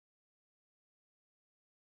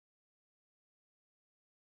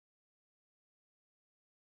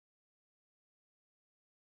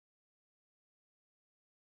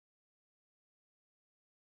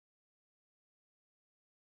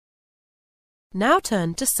Now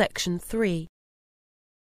turn to Section 3.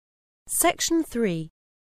 Section 3.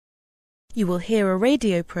 You will hear a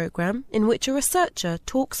radio program in which a researcher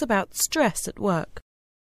talks about stress at work.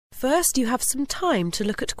 First, you have some time to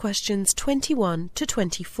look at questions 21 to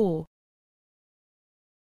 24.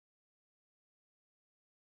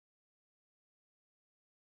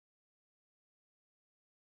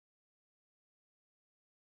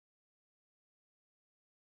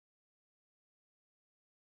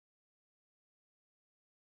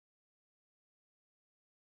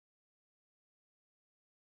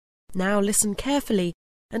 Now listen carefully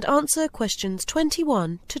and answer questions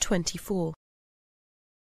 21 to 24.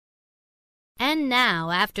 And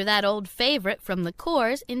now, after that old favorite from the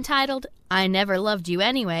course entitled, I Never Loved You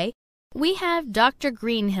Anyway, we have Dr.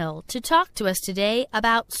 Greenhill to talk to us today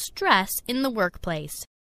about stress in the workplace.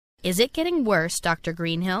 Is it getting worse, Dr.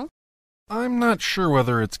 Greenhill? I'm not sure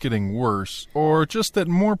whether it's getting worse or just that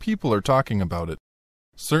more people are talking about it.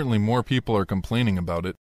 Certainly more people are complaining about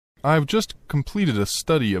it. I've just completed a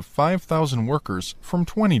study of 5,000 workers from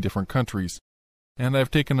 20 different countries, and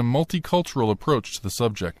I've taken a multicultural approach to the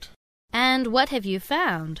subject. And what have you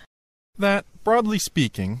found? That, broadly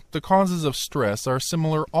speaking, the causes of stress are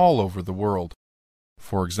similar all over the world.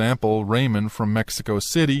 For example, Raymond from Mexico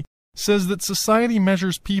City says that society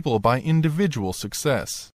measures people by individual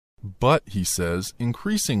success. But, he says,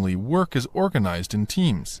 increasingly work is organized in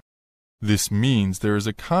teams. This means there is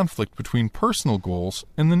a conflict between personal goals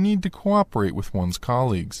and the need to cooperate with one's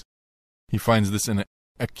colleagues. He finds this an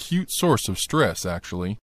acute source of stress,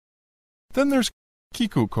 actually. Then there's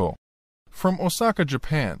Kikuko from Osaka,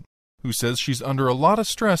 Japan, who says she's under a lot of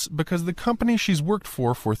stress because the company she's worked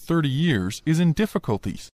for 30 years is in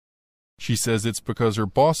difficulties. She says it's because her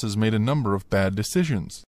bosses made a number of bad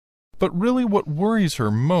decisions. But really what worries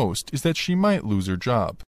her most is that she might lose her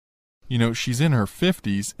job. You know, she's in her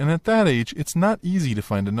 50s, and at that age, it's not easy to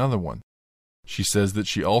find another one. She says that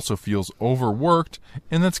she also feels overworked,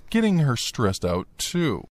 and that's getting her stressed out,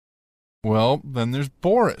 too. Well, then there's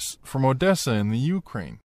Boris from Odessa in the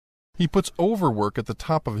Ukraine. He puts overwork at the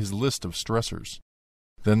top of his list of stressors.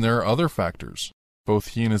 Then there are other factors. Both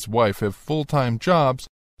he and his wife have full-time jobs,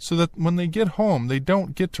 so that when they get home, they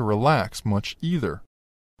don't get to relax much either.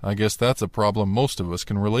 I guess that's a problem most of us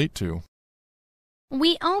can relate to.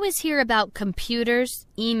 We always hear about computers,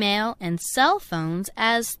 email, and cell phones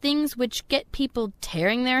as things which get people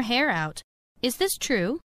tearing their hair out. Is this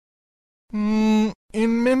true? In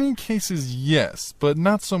many cases, yes, but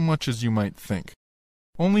not so much as you might think.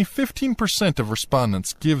 Only 15% of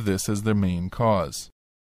respondents give this as their main cause.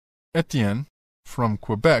 Etienne, from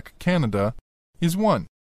Quebec, Canada, is one,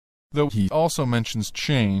 though he also mentions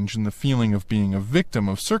change and the feeling of being a victim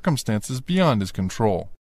of circumstances beyond his control.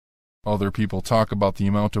 Other people talk about the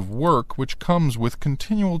amount of work which comes with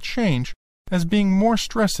continual change as being more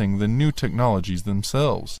stressing than new technologies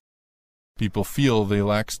themselves. People feel they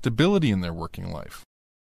lack stability in their working life.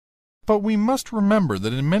 But we must remember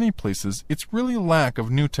that in many places it's really lack of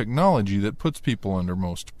new technology that puts people under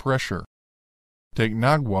most pressure. Take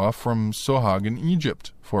Nagwa from Sohag in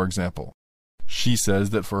Egypt, for example. She says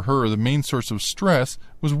that for her the main source of stress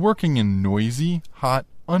was working in noisy, hot,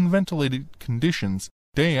 unventilated conditions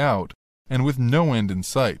day out, and with no end in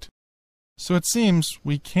sight. So it seems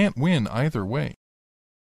we can't win either way.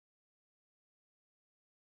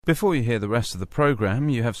 Before you hear the rest of the program,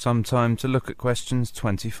 you have some time to look at questions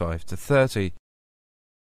 25 to 30.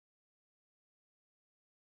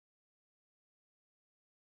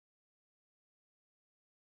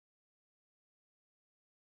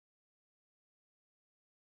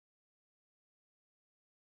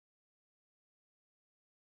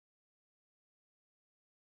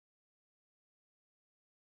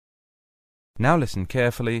 Now listen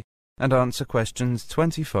carefully and answer questions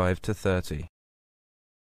 25 to 30.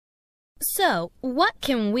 So, what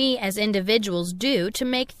can we as individuals do to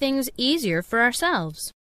make things easier for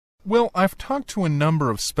ourselves? Well, I've talked to a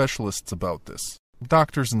number of specialists about this,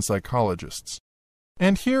 doctors and psychologists.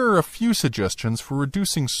 And here are a few suggestions for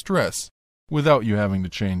reducing stress without you having to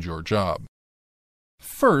change your job.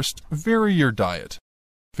 First, vary your diet.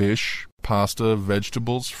 Fish, pasta,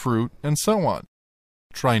 vegetables, fruit, and so on.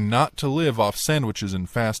 Try not to live off sandwiches and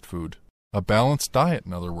fast food. A balanced diet,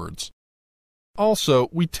 in other words. Also,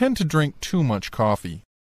 we tend to drink too much coffee.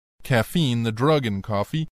 Caffeine, the drug in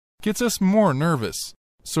coffee, gets us more nervous.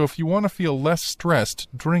 So if you want to feel less stressed,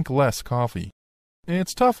 drink less coffee.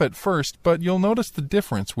 It's tough at first, but you'll notice the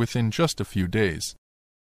difference within just a few days.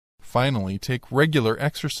 Finally, take regular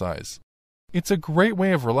exercise. It's a great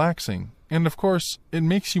way of relaxing, and of course, it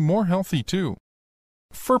makes you more healthy too.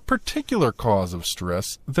 For a particular cause of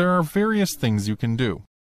stress, there are various things you can do.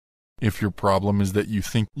 If your problem is that you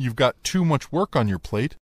think you've got too much work on your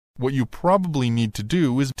plate, what you probably need to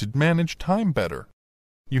do is to manage time better.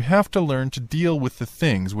 You have to learn to deal with the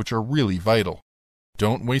things which are really vital.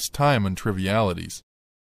 Don't waste time on trivialities.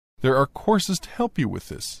 There are courses to help you with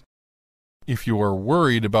this. If you are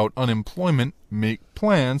worried about unemployment, make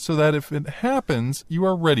plans so that if it happens, you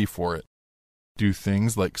are ready for it. Do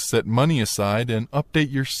things like set money aside and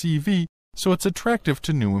update your CV so it's attractive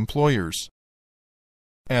to new employers.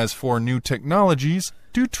 As for new technologies,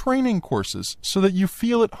 do training courses so that you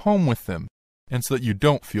feel at home with them and so that you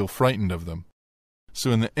don't feel frightened of them.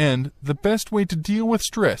 So in the end, the best way to deal with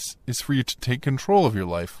stress is for you to take control of your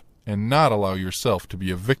life and not allow yourself to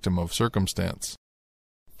be a victim of circumstance.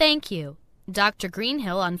 Thank you, Dr.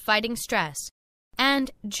 Greenhill, on fighting stress.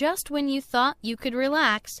 And just when you thought you could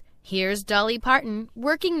relax, here's Dolly Parton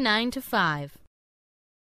working 9 to 5.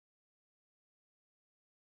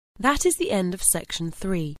 That is the end of section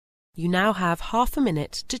 3. You now have half a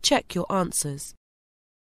minute to check your answers.